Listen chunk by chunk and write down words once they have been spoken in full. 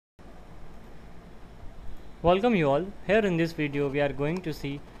Welcome you all. Here in this video we are going to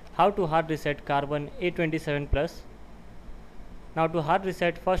see how to hard reset Karbonn A27 Plus. Now to hard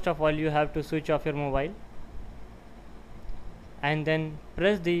reset, first of all you have to switch off your mobile and then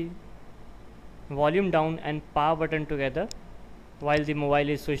press the volume down and power button together while the mobile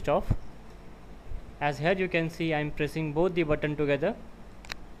is switched off. As here you can see, I am pressing both the button together.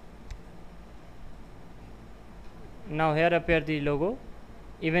 Now here appear the logo.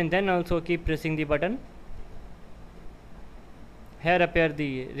 Even then also keep pressing the button. Here appear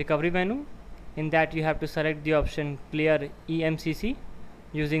the recovery menu. In that you have to select the option clear eMMC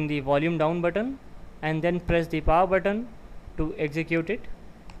using the volume down button and then press the power button to execute it.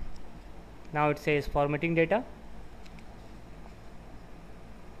 Now it says formatting data.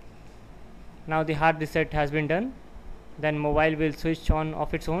 Now the hard reset has been done. Then mobile will switch on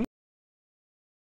of its own.